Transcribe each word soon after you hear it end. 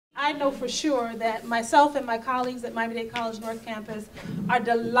I know for sure that myself and my colleagues at Miami-Dade College North Campus are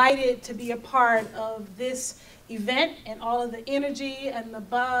delighted to be a part of this event and all of the energy and the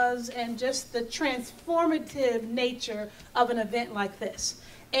buzz and just the transformative nature of an event like this.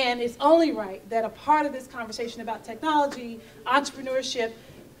 And it's only right that a part of this conversation about technology, entrepreneurship,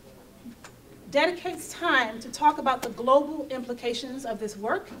 dedicates time to talk about the global implications of this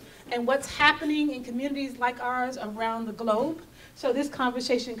work and what's happening in communities like ours around the globe. So this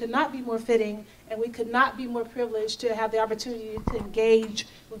conversation could not be more fitting, and we could not be more privileged to have the opportunity to engage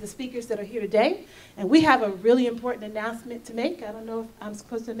with the speakers that are here today. And we have a really important announcement to make. I don't know if I'm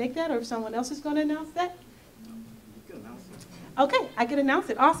supposed to make that or if someone else is going to announce that. Okay, I can announce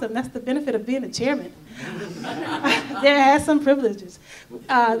it. Awesome. That's the benefit of being a chairman. There has some privileges.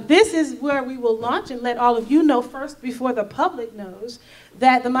 This is where we will launch and let all of you know first before the public knows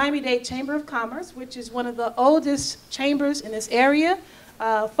that the Miami-Dade Chamber of Commerce, which is one of the oldest chambers in this area,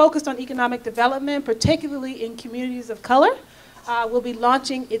 focused on economic development, particularly in communities of color, will be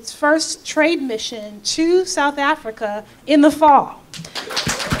launching its first trade mission to South Africa in the fall.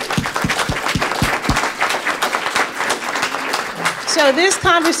 So this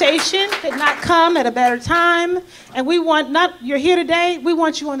conversation could not come at a better time, and we want you're here today, we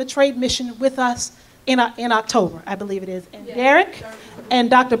want you on the trade mission with us in October, I believe it is. And Derek and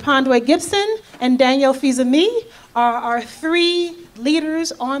Dr. Pondway Gibson and Danielle Fils-Aimé are our three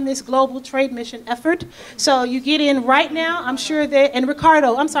leaders on this global trade mission effort. So you get in right now, I'm sure and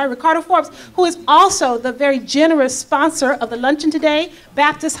Ricardo Forbes, who is also the very generous sponsor of the luncheon today,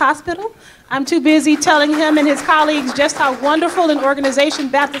 Baptist Hospital. I'm too busy telling him and his colleagues just how wonderful an organization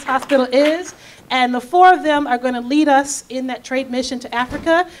Baptist Hospital is. And the four of them are going to lead us in that trade mission to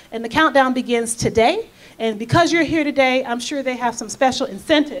Africa. And the countdown begins today. And because you're here today, I'm sure they have some special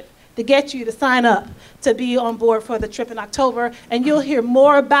incentive to get you to sign up to be on board for the trip in October. And you'll hear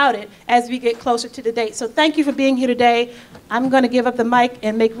more about it as we get closer to the date. So thank you for being here today. I'm going to give up the mic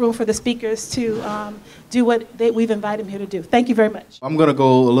and make room for the speakers to do what we've invited them here to do. Thank you very much. I'm going to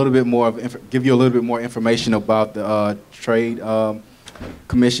go a little bit more, give you a little bit more information about the Trade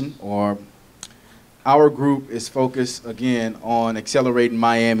Commission. Our group is focused, again, on accelerating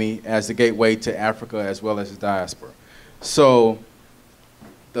Miami as the gateway to Africa as well as the diaspora. So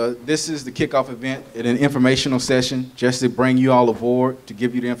this is the kickoff event at an informational session just to bring you all aboard, to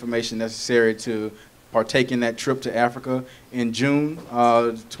give you the information necessary to partake in that trip to Africa. In June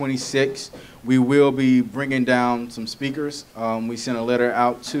 26th, we will be bringing down some speakers. We sent a letter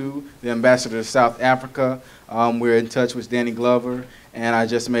out to the ambassador to South Africa. We're in touch with Danny Glover, and I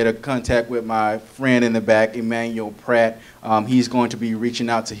just made a contact with my friend in the back, Emmanuel Pratt. He's going to be reaching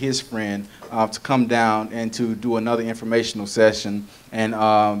out to his friend to come down and to do another informational session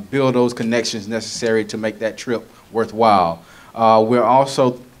and build those connections necessary to make that trip worthwhile. We're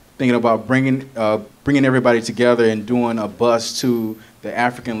also thinking about bringing everybody together and doing a bus to the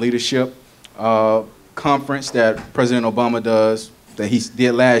African Leadership Conference that President Obama does, that he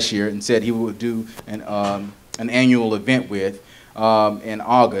did last year and said he would do an annual event with in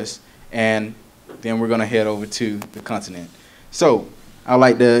August, and then we're going to head over to the continent. So I'd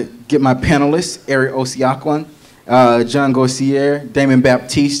like to get my panelists, Eric Osiakwan, John Gossier, Damon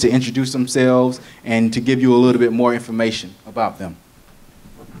Baptiste, to introduce themselves and to give you a little bit more information about them.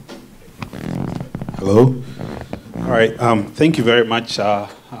 Hello. All right. Thank you very much,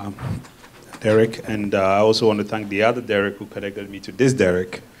 Derek. And I also want to thank the other Derek who connected me to this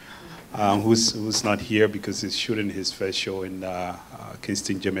Derek, who's not here because he's shooting his first show in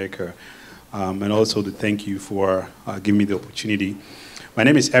Kingston, Jamaica. And also to thank you for giving me the opportunity. My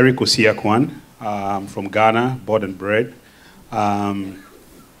name is Eric Osiakwan. I'm from Ghana, born and bred. And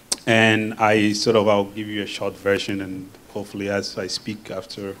I'll give you a short version, and hopefully as I speak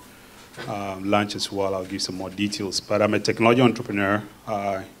after lunch as well, I'll give some more details. But I'm a technology entrepreneur.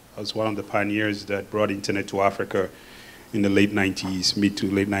 I was one of the pioneers that brought internet to Africa in the late 90s, mid to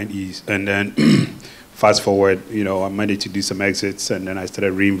late 90s. And then fast forward, I managed to do some exits, and then I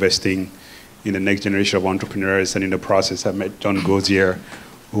started reinvesting in the next generation of entrepreneurs. And in the process, I met John Gossier,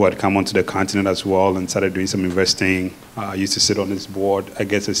 who had come onto the continent as well and started doing some investing. I used to sit on his board. I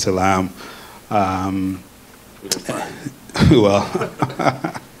guess I still am. Well,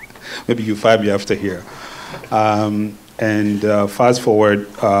 maybe you find me after here. Fast forward,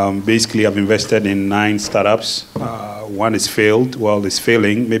 basically I've invested in 9 startups. One is failed, well, it's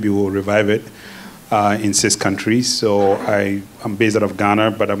failing, maybe we'll revive it, in 6 countries. So I'm based out of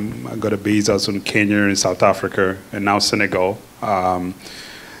Ghana, but I got a base also in Kenya and South Africa, and now Senegal.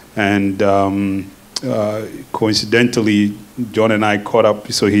 Coincidentally, John and I caught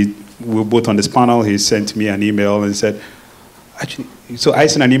up, so we were both on this panel. He sent me an email and said, actually, so I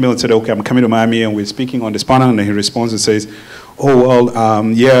sent an email and said, okay, I'm coming to Miami and we're speaking on this panel, and he responds and says, oh,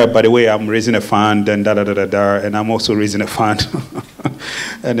 well, yeah, by the way, I'm raising a fund and da-da-da-da-da, and I'm also raising a fund.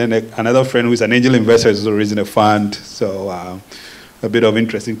 And then another friend who's an angel investor is also raising a fund. So a bit of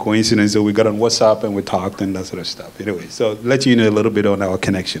interesting coincidence. So we got on WhatsApp and we talked and that sort of stuff. Anyway, so let you know a little bit on our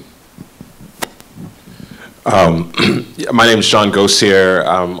connection. My name is John Gossier.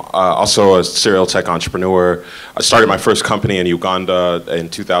 I'm also a serial tech entrepreneur. I started my first company in Uganda in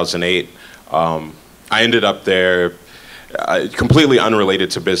 2008. I ended up there completely unrelated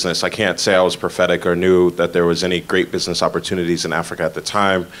to business. I can't say I was prophetic or knew that there was any great business opportunities in Africa at the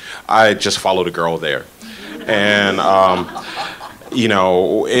time. I just followed a girl there. And you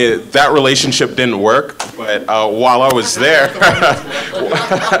know, that relationship didn't work, but while I was there,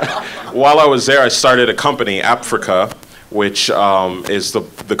 I started a company, Africa, which is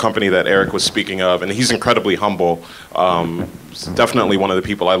the company that Eric was speaking of, and he's incredibly humble. Definitely one of the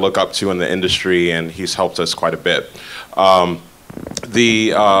people I look up to in the industry, and he's helped us quite a bit.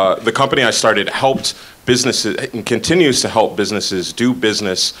 The company I started helped businesses and continues to help businesses do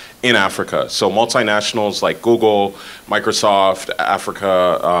business in Africa. So multinationals like Google, Microsoft,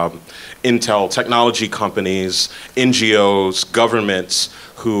 Africa, Intel, technology companies, NGOs, governments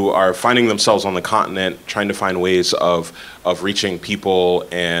who are finding themselves on the continent trying to find ways of reaching people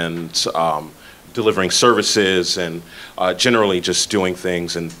and delivering services and generally just doing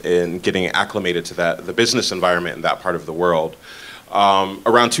things and getting acclimated to the business environment in that part of the world.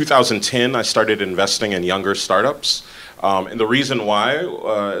 Around 2010, I started investing in younger startups. And the reason why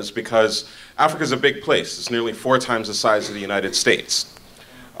is because Africa is a big place. It's nearly 4 times the size of the United States.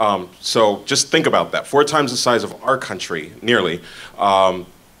 So just think about that, 4 times the size of our country, nearly. And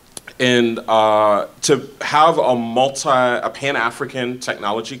to have a Pan-African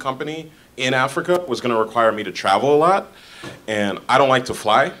technology company in Africa was going to require me to travel a lot. And I don't like to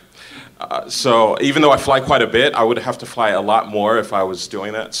fly. So even though I fly quite a bit, I would have to fly a lot more if I was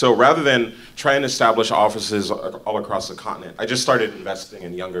doing that. So rather than try and establish offices all across the continent, I just started investing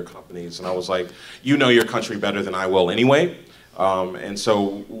in younger companies. And I was like, you know your country better than I will anyway. And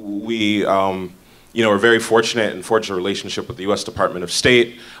so we are very fortunate and forged a relationship with the U.S. Department of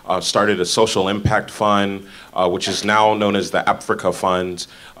State, started a social impact fund, which is now known as the Africa Fund.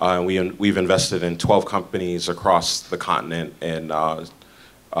 We've invested in 12 companies across the continent and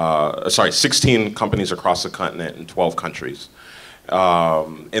 16 companies across the continent in 12 countries.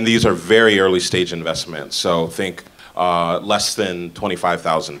 And these are very early stage investments. So think less than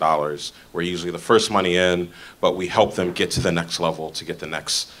 $25,000. We're usually the first money in, but we help them get to the next level to get the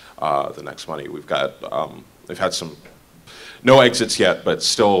next money. We've had some, no exits yet, but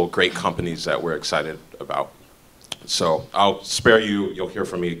still great companies that we're excited about. So I'll spare you, you'll hear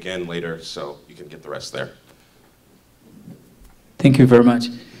from me again later, so you can get the rest there. Thank you very much.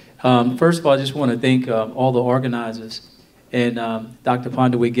 First of all, I just want to thank all the organizers and Dr.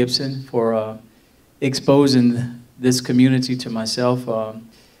 Pondaway Gibson for exposing this community to myself.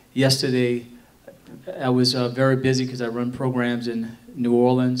 Yesterday, I was very busy because I run programs in New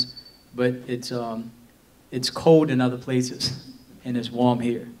Orleans, but it's cold in other places and it's warm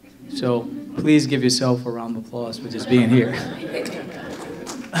here. So please give yourself a round of applause for just being here.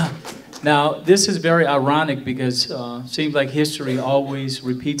 Now, this is very ironic because it seems like history always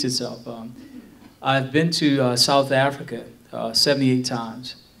repeats itself. I've been to South Africa 78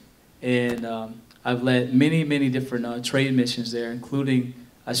 times, and I've led many, many different trade missions there, including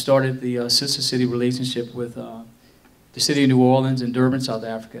I started the sister city relationship with the city of New Orleans and Durban, South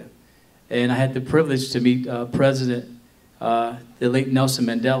Africa. And I had the privilege to meet President, the late Nelson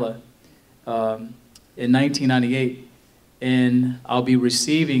Mandela, in 1998. And I'll be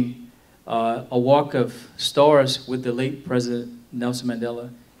receiving a Walk of Stars with the late President Nelson Mandela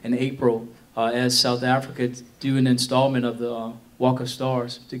in April as South Africa do an installment of the Walk of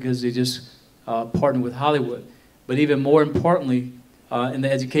Stars because they just partnered with Hollywood. But even more importantly, in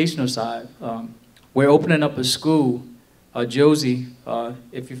the educational side, we're opening up a school, Josie,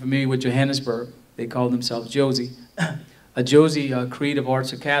 if you're familiar with Johannesburg, they call themselves Josie, a Josie Creative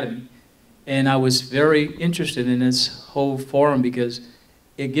Arts Academy. And I was very interested in this whole forum because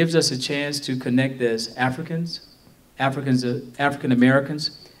it gives us a chance to connect as African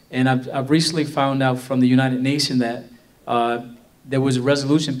Americans. And I've recently found out from the United Nations that there was a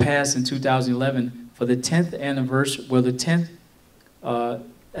resolution passed in 2011 for the 10th anniversary, well, the 10th,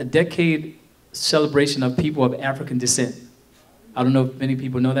 a decade celebration of people of African descent. I don't know if many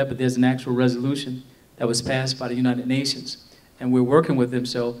people know that, but there's an actual resolution that was passed by the United Nations. And we're working with them,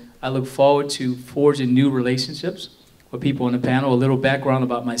 so I look forward to forging new relationships with people on the panel. A little background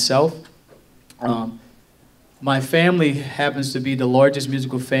about myself. My family happens to be the largest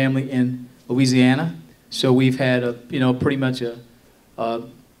musical family in Louisiana, so we've had a, pretty much a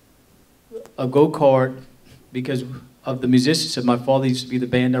go-kart because of the musicianship. My father used to be the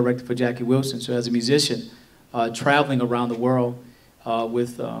band director for Jackie Wilson, so as a musician, traveling around the world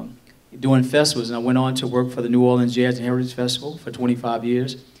with doing festivals, and I went on to work for the New Orleans Jazz and Heritage Festival for 25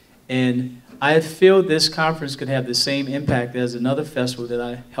 years, and I feel this conference could have the same impact as another festival that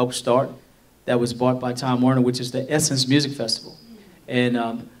I helped start that was bought by Time Warner, which is the Essence Music Festival. And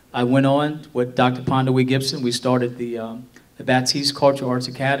I went on with Dr. Pondaway Gibson. We started the Baptiste Cultural Arts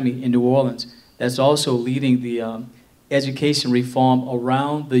Academy in New Orleans. That's also leading the education reform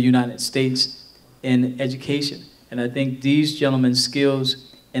around the United States in education. And I think these gentlemen's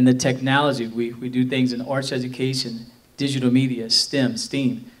skills in the technology, we do things in arts education, digital media, STEM,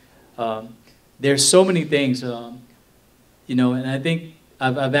 STEAM. There's so many things, and I think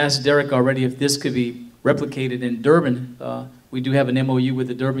I've asked Derek already if this could be replicated in Durban. We do have an MOU with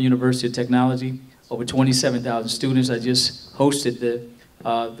the Durban University of Technology, over 27,000 students. I just hosted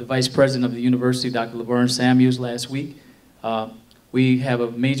the Vice President of the university, Dr. Laverne Samuels, last week. We have a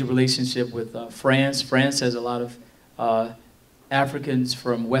major relationship with France. France has a lot of Africans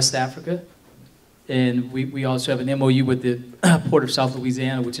from West Africa. And we also have an MOU with the Port of South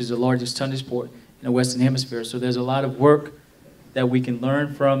Louisiana, which is the largest tonnage port in the Western Hemisphere. So there's a lot of work that we can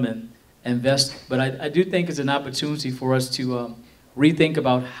learn from and invest. But I do think it's an opportunity for us to rethink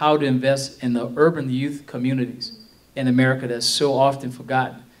about how to invest in the urban youth communities in America that's so often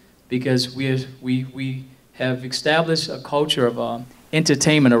forgotten. Because we have established a culture of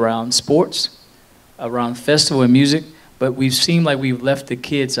entertainment around sports, around festival and music, but we've seemed like we've left the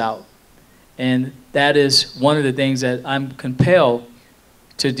kids out. And that is one of the things that I'm compelled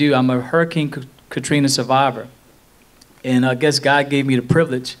to do. I'm a Hurricane Katrina survivor. And I guess God gave me the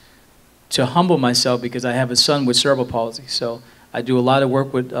privilege to humble myself because I have a son with cerebral palsy. So I do a lot of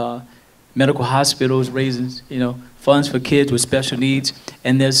work with medical hospitals, raising funds for kids with special needs.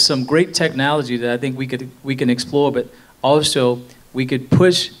 And there's some great technology that I think we can explore, but also we could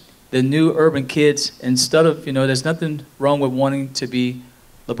push the new urban kids instead of, there's nothing wrong with wanting to be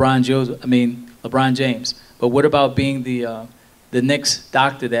LeBron James. But what about being the next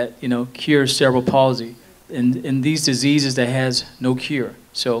doctor that cures cerebral palsy and these diseases that has no cure?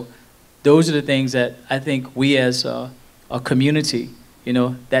 So those are the things that I think we as a community,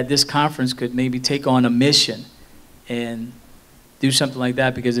 that this conference could maybe take on a mission and do something like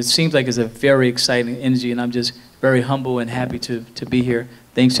that, because it seems like it's a very exciting energy, and I'm just very humble and happy to be here.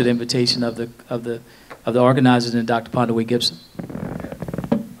 Thanks to the invitation of the organizers and Dr. Pondaway Gibson.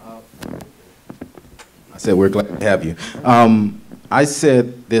 I said we're glad to have you. I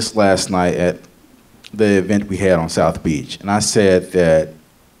said this last night at the event we had on South Beach, and I said that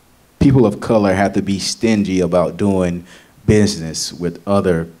people of color have to be stingy about doing business with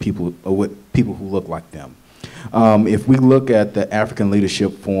other people, or with people who look like them. If we look at the African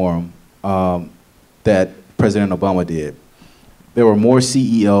Leadership Forum that President Obama did, there were more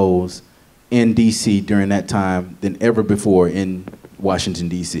CEOs in DC during that time than ever before in Washington,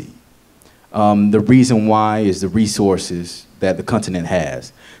 DC. The reason why is the resources that the continent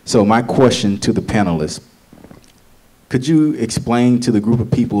has. So my question to the panelists, could you explain to the group of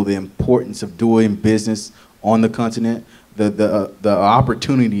people the importance of doing business on the continent, the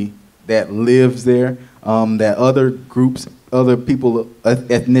opportunity that lives there, that other groups, other people,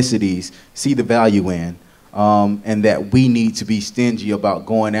 ethnicities see the value in, and that we need to be stingy about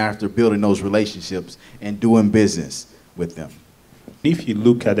going after building those relationships and doing business with them? If you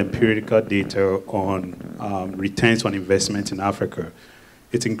look at empirical data on returns on investment in Africa,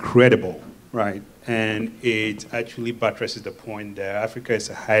 it's incredible, right? And it actually buttresses the point that Africa is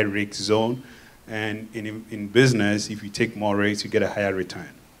a high-risk zone, and in business, if you take more risks, you get a higher return,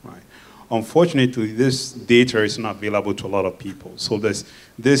 right? Unfortunately, this data is not available to a lot of people. So there's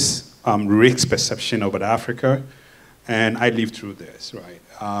this risk perception about Africa, and I lived through this, right?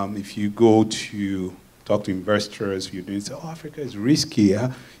 If you go to talk to investors, you're doing say, oh, Africa is risky,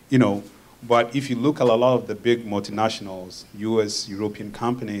 but if you look at a lot of the big multinationals, US, European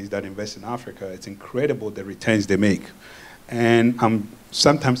companies that invest in Africa, it's incredible the returns they make. And I'm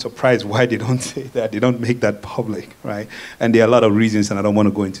sometimes surprised why they don't say that, they don't make that public, right? And there are a lot of reasons, and I don't want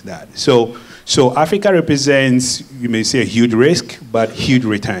to go into that. So Africa represents, you may say, a huge risk, but huge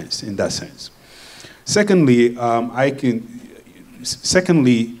returns in that sense. Secondly,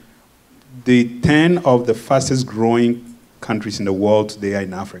 the 10 of the fastest growing countries in the world today are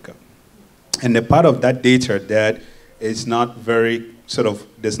in Africa. And the part of that data that is not very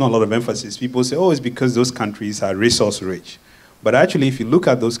there's not a lot of emphasis. People say, oh, it's because those countries are resource rich. But actually, if you look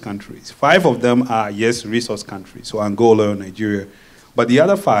at those countries, 5 of them are, yes, resource countries, so Angola or Nigeria. But the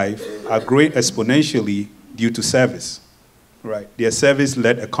other 5 are growing exponentially due to service, right? They're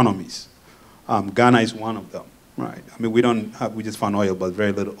service-led economies. Ghana is one of them, right? I mean, we just found oil, but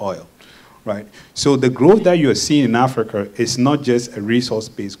very little oil, right? So the growth that you're seeing in Africa is not just a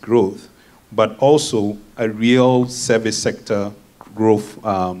resource-based growth, but also a real service sector growth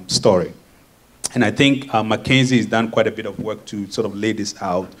story. And I think McKinsey has done quite a bit of work to sort of lay this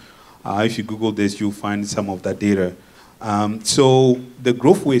out. If you Google this, you'll find some of that data. So the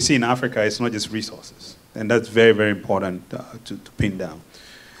growth we see in Africa is not just resources, and that's very, very important to pin down.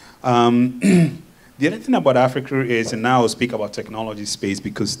 The other thing about Africa is, and now I'll speak about technology space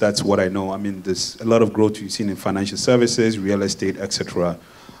because that's what I know. I mean, there's a lot of growth you've seen in financial services, real estate, etc.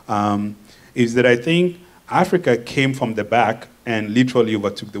 Is that I think Africa came from the back and literally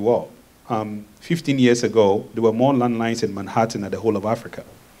overtook the world. 15 years ago, there were more landlines in Manhattan than the whole of Africa.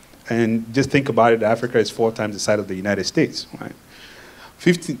 And just think about it, Africa is 4 times the size of the United States, right?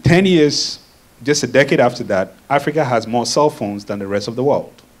 10 years, just a decade after that, Africa has more cell phones than the rest of the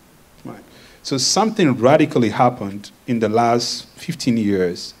world, right? So something radically happened in the last 15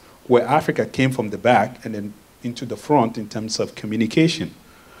 years where Africa came from the back and then into the front in terms of communication.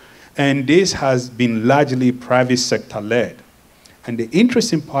 And this has been largely private sector led. And the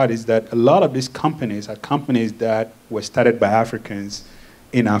interesting part is that a lot of these companies are companies that were started by Africans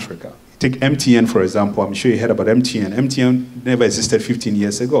in Africa. Take MTN, for example. I'm sure you heard about MTN. MTN never existed 15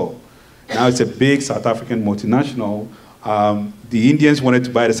 years ago. Now it's a big South African multinational. The Indians wanted to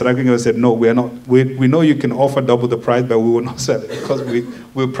buy it. The South Africans said, no, we know you can offer double the price, but we will not sell it because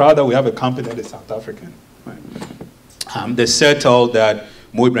we're proud that we have a company that is South African. Right? The Sertel that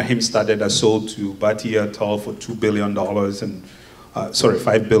Mo Ibrahim started that sold to Bati Airtel for $2 billion and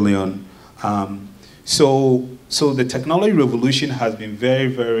 $5 billion. So the technology revolution has been very,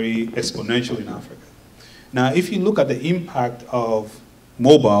 very exponential in Africa. Now, if you look at the impact of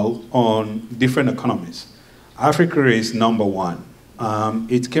mobile on different economies, Africa is number 1.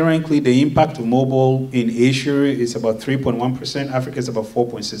 It's currently the impact of mobile in Asia is about 3.1%. Africa is about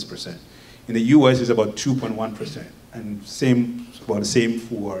 4.6%. In the US, it's about 2.1%. And about the same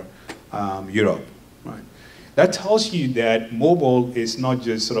for Europe. Right? That tells you that mobile is not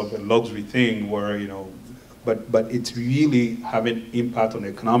just sort of a luxury thing where, but it's really having impact on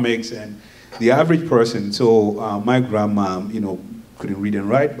economics and the average person. So my grandma, couldn't read and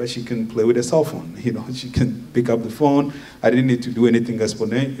write, but she can play with a cell phone. She can pick up the phone. I didn't need to do anything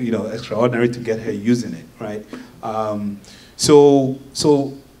extraordinary to get her using it, right? So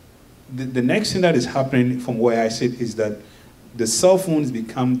the next thing that is happening from where I sit is that the cell phones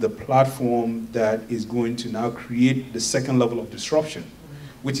become the platform that is going to now create the second level of disruption,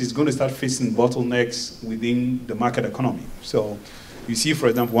 which is going to start facing bottlenecks within the market economy. So you see, for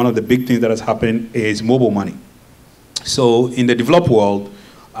example, one of the big things that has happened is mobile money. So in the developed world,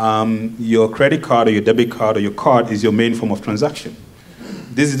 your credit card or your debit card or your card is your main form of transaction.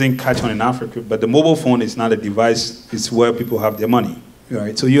 This didn't catch on in Africa, but the mobile phone is not a device, it's where people have their money.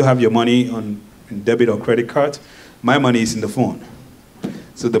 Right? So you have your money on debit or credit card. My money is in the phone.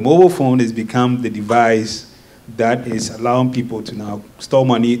 So the mobile phone has become the device that is allowing people to now store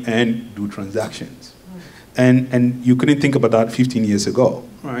money and do transactions. And you couldn't think about that 15 years ago.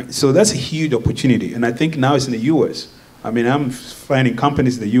 Right? So that's a huge opportunity. And I think now it's in the US. I mean, I'm finding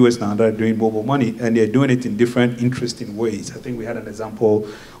companies in the US now that are doing mobile money, and they're doing it in different interesting ways. I think we had an example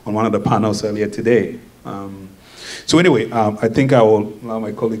on one of the panels earlier today. So anyway, I think I will allow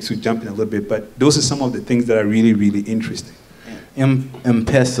my colleagues to jump in a little bit, but those are some of the things that are really, really interesting.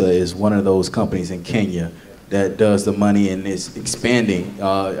 M-Pesa is one of those companies in Kenya that does the money and is expanding.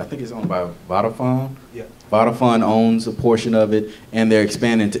 I think it's owned by Vodafone. Yeah. Vodafone owns a portion of it, and they're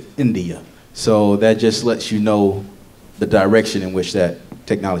expanding to India. So that just lets you know the direction in which that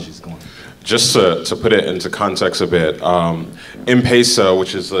technology is going. Just to put it into context a bit, M-Pesa,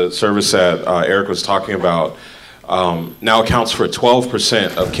 which is the service that Eric was talking about, now accounts for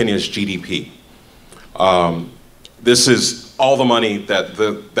 12% of Kenya's GDP. This is all the money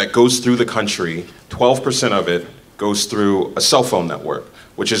that goes through the country. 12% of it goes through a cell phone network,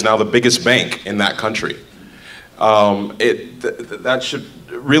 which is now the biggest bank in that country. That should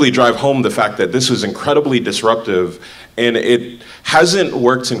really drive home the fact that this was incredibly disruptive, and it hasn't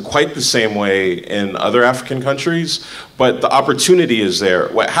worked in quite the same way in other African countries, but the opportunity is there.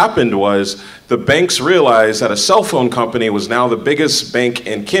 What happened was the banks realized that a cell phone company was now the biggest bank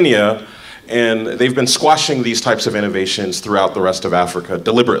in Kenya, and they've been squashing these types of innovations throughout the rest of Africa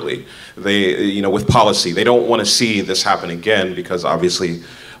deliberately. They, with policy, they don't want to see this happen again because obviously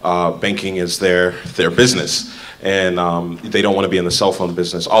banking is their business. and they don't want to be in the cell phone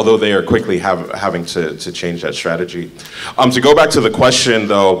business, although they are quickly having to change that strategy. To go back to the question,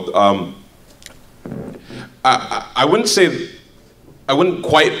 though, I wouldn't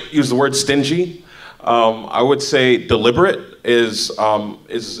quite use the word stingy. I would say deliberate is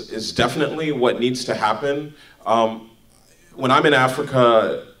definitely what needs to happen. When I'm in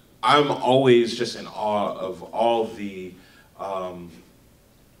Africa, I'm always just in awe of all the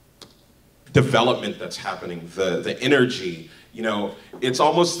development that's happening, the energy. You know, it's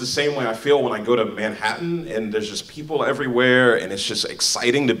almost the same way I feel when I go to Manhattan and there's just people everywhere and it's just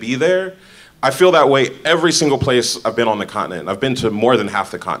exciting to be there. I feel that way every single place I've been on the continent. I've been to more than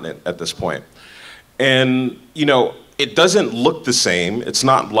half the continent at this point. And, you know, it doesn't look the same. It's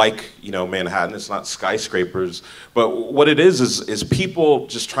not like, you know, Manhattan, it's not skyscrapers. But what it is people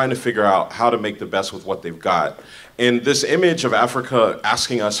just trying to figure out how to make the best with what they've got. And this image of Africa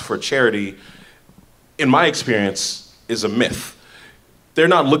asking us for charity, in my experience, is a myth. They're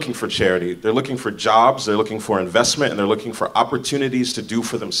not looking for charity. They're looking for jobs, they're looking for investment, and they're looking for opportunities to do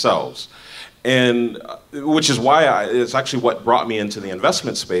for themselves. And which is why it's actually what brought me into the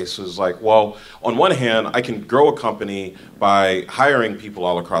investment space, was like, well, on one hand, I can grow a company by hiring people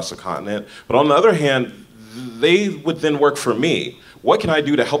all across the continent, but on the other hand, they would then work for me. What can I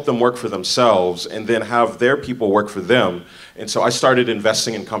do to help them work for themselves and then have their people work for them? And so I started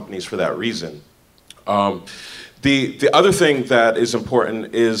investing in companies for that reason. The other thing that is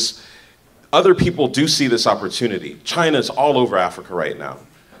important is other people do see this opportunity. China's all over Africa right now.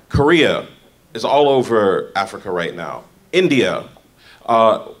 Korea is all over Africa right now. India.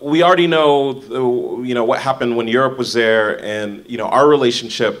 We already know, you know, what happened when Europe was there, and you know, our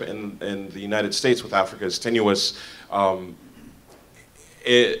relationship in the United States with Africa is tenuous. But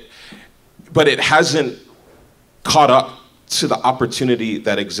it hasn't caught up to the opportunity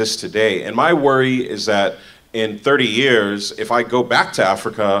that exists today. And my worry is that in 30 years, if I go back to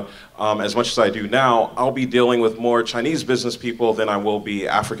Africa, as much as I do now, I'll be dealing with more Chinese business people than I will be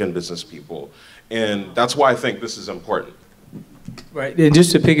African business people. And that's why I think this is important. Right, and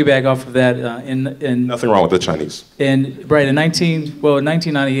just to piggyback off of that, Nothing wrong with the Chinese. And right, in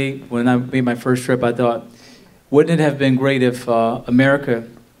 1998, when I made my first trip, I thought, wouldn't it have been great if America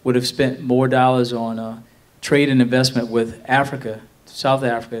would have spent more dollars on trade and investment with Africa, South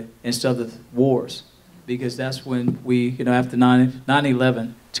Africa, instead of wars? Because that's when we, you know, after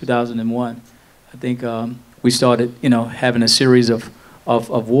 9/11, 2001, I think we started, you know, having a series of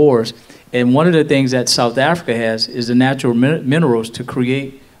wars. And one of the things that South Africa has is the natural minerals to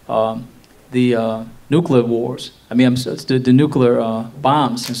create the nuclear wars. I mean, the nuclear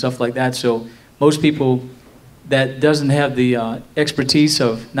bombs and stuff like that. So most people that doesn't have the expertise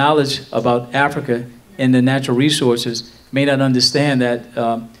of knowledge about Africa and the natural resources may not understand that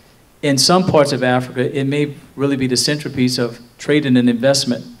in some parts of Africa, it may really be the centerpiece of trade and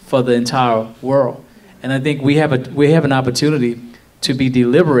investment for the entire world. And I think we have an opportunity to be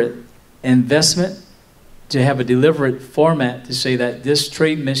deliberate investment, to have a deliberate format to say that this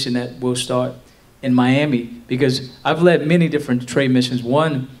trade mission that will start in Miami, because I've led many different trade missions.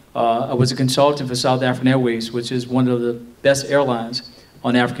 One, I was a consultant for South African Airways, which is one of the best airlines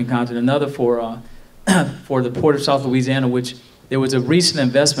on the African continent. Another for the Port of South Louisiana, which there was a recent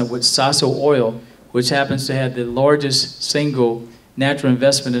investment with Saso Oil, which happens to have the largest single natural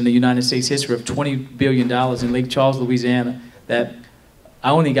investment in the United States history of $20 billion in Lake Charles, Louisiana, that I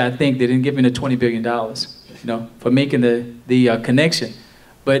only got to think they didn't give me the $20 billion, you know, for making the connection.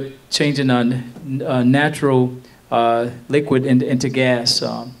 But changing natural liquid into gas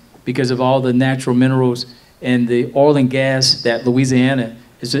because of all the natural minerals and the oil and gas that Louisiana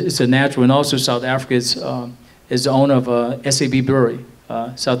is a natural, and also South Africa is the owner of SAB Brewery,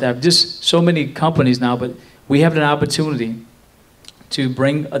 South Africa. Just so many companies now, but we have an opportunity to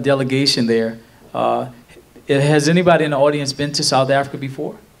bring a delegation there. Has anybody in the audience been to South Africa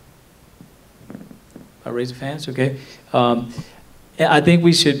before? I raise your hands, okay. I think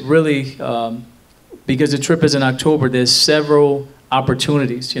we should really, because the trip is in October, there's several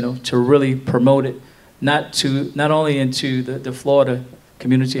opportunities, you know, to really promote it, not only into the Florida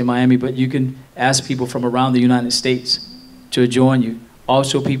community in Miami, but you can ask people from around the United States to join you.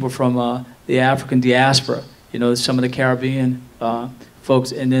 Also people from the African diaspora, you know, some of the Caribbean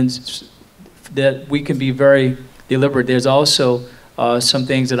folks, and then that we can be very deliberate. There's also some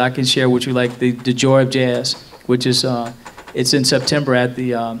things that I can share with you, like the Joy of Jazz, which is it's in September in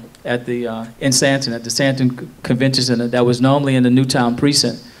Santon, at the Santon Convention Center. That was normally in the Newtown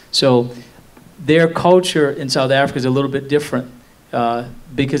precinct. So their culture in South Africa is a little bit different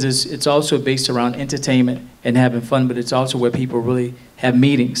because it's also based around entertainment and having fun, but it's also where people really have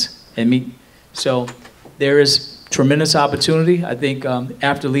meetings and meet. So there is tremendous opportunity. I think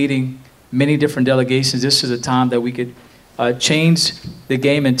after leading many different delegations, this is a time that we could change the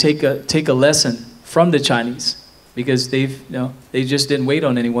game and take a lesson from the Chinese, because they just didn't wait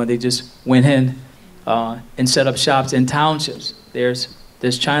on anyone. They just went in and set up shops in townships. There's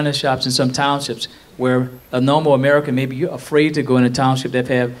China shops in some townships where a normal American may be afraid to go in a township that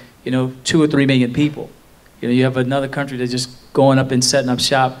have 2 or 3 million people. You have another country that's just going up and setting up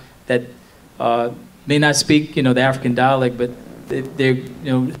shop that may not speak the African dialect, but they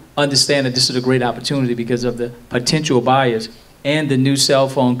understand that this is a great opportunity because of the potential buyers and the new cell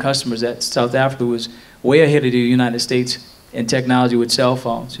phone customers that South Africa was way ahead of the United States in technology with cell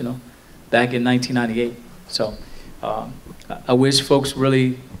phones, back in 1998. So I wish folks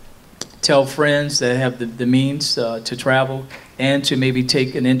really tell friends that have the means to travel and to maybe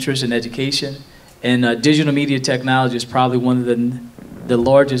take an interest in education. And digital media technology is probably one of the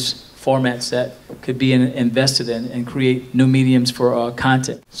largest formats that could be invested in and create new mediums for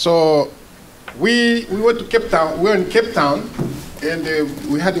content. So we went to Cape Town. We were in Cape Town, and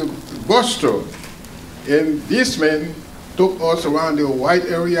we had a bus tour. And this man took us around the white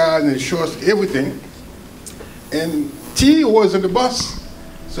area and showed us everything. And T was in the bus.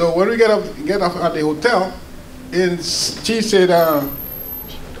 So when we get off at the hotel, and T said,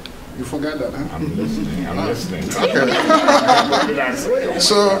 you forgot that, huh? I'm listening. Okay.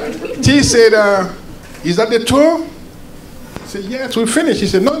 So T said, is that the tour? I said, yes, we finished. He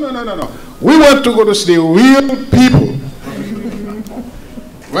said, no. We want to go to see the real people.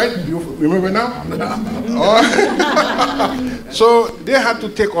 Right? You remember now? So they had to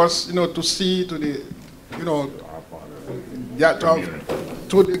take us, to see to the,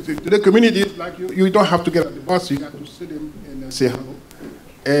 to the community. Like you don't have to get on the bus. You have to see them and say hello.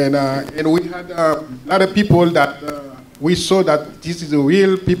 And we had a lot of people that we saw that this is the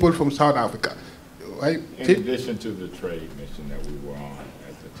real people from South Africa. Right? In addition to the trade mission that we were on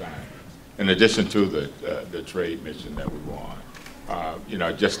at the time, in addition to the trade mission that we were on,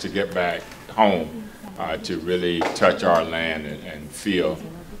 just to get back home, to really touch our land and feel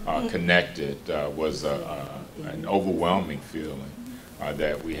connected was an overwhelming feeling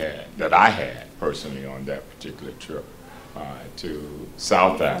that I had personally on that particular trip to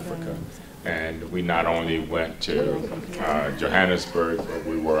South Africa. And we not only went to Johannesburg, but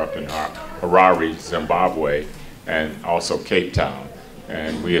we were up in Harare, Zimbabwe, and also Cape Town.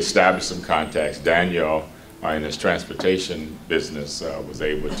 And we established some contacts. Daniel, in his transportation business, was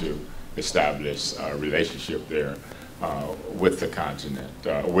able to establish a relationship there with the continent,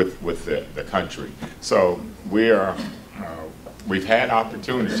 with the country. So we've had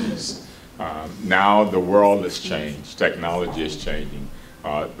opportunities. Now the world has changed. Technology is changing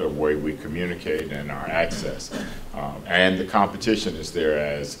the way we communicate and our access. And the competition is there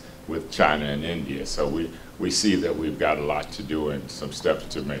as with China and India. So we see that we've got a lot to do and some steps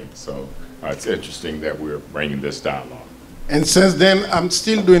to make. So it's interesting that we're bringing this dialogue. And since then, I'm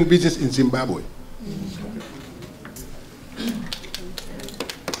still doing business in Zimbabwe.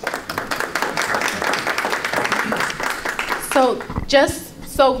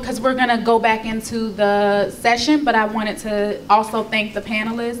 Because we're going to go back into the session, but I wanted to also thank the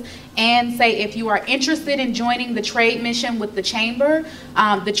panelists and say if you are interested in joining the trade mission with the Chamber,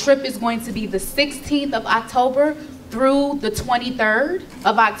 the trip is going to be the 16th of October through the 23rd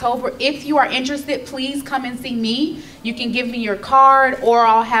of October. If you are interested, please come and see me. You can give me your card, or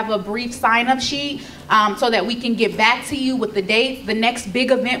I'll have a brief sign-up sheet so that we can get back to you with the dates. The next big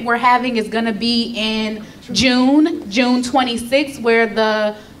event we're having is going to be in June 26th, where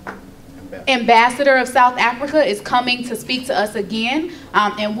the Ambassador of South Africa is coming to speak to us again,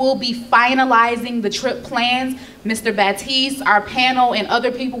 and we'll be finalizing the trip plans. Mr. Baptiste, our panel, and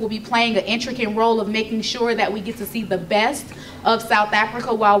other people will be playing an intricate role of making sure that we get to see the best of South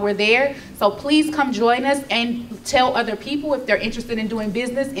Africa while we're there. So please come join us and tell other people if they're interested in doing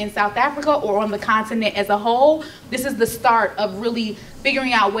business in South Africa or on the continent as a whole. This is the start of really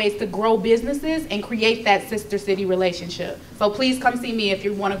figuring out ways to grow businesses and create that sister city relationship. So please come see me if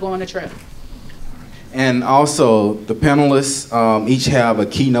you want to go on a trip. And also, the panelists each have a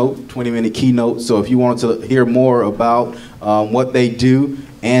keynote, 20-minute keynote. So if you want to hear more about what they do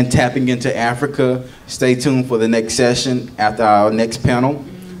and tapping into Africa, stay tuned for the next session after our next panel.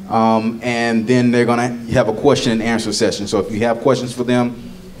 And then they're going to have a question and answer session. So if you have questions for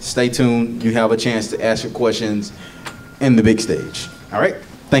them, stay tuned. You have a chance to ask your questions in the big stage. All right?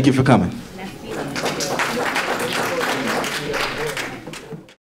 Thank you for coming.